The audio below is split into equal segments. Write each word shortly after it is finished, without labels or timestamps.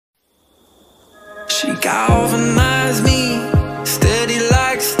galvanized me, steady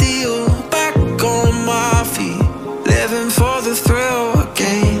like steel, back on my feet, living for the thrill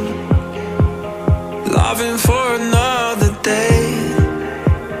again, loving for another day.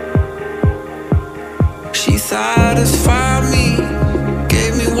 She satisfied me,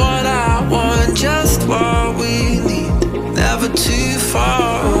 gave me what I want, just what we need, never too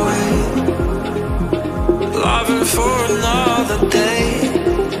far away, loving for another day.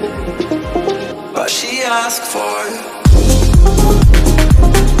 But she asked for it.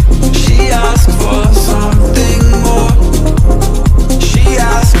 She asked for something more. She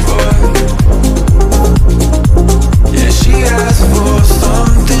asked